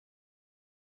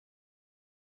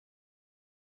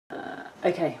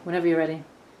Okay, whenever you're ready.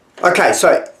 Okay,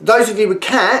 so those of you with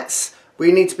cats,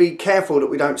 we need to be careful that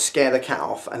we don't scare the cat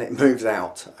off and it moves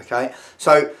out, okay?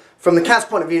 So from the cat's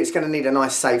point of view, it's going to need a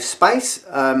nice safe space.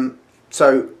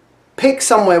 So pick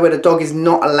somewhere where the dog is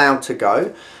not allowed to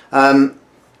go,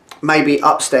 maybe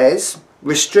upstairs.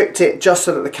 Restrict it just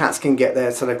so that the cats can get there,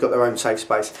 so they've got their own safe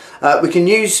space. We can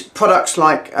use products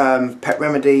like Pet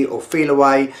Remedy or Feel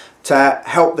Away to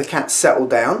help the cat settle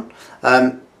down.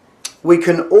 We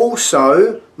can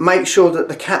also make sure that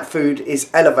the cat food is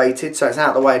elevated, so it's out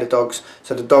of the way of the dogs,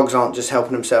 so the dogs aren't just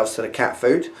helping themselves to the cat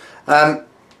food.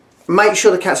 Make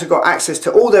sure the cats have got access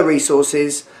to all their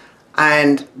resources,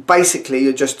 and basically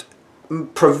you're just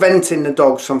preventing the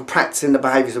dogs from practicing the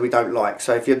behaviours that we don't like.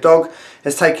 So if your dog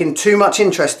has taken too much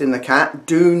interest in the cat,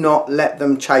 do not let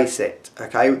them chase it,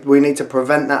 okay? We need to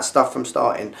prevent that stuff from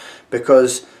starting,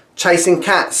 because chasing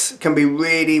cats can be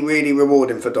really, really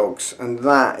rewarding for dogs, and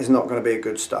that is not going to be a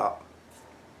good start.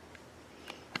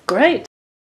 Great.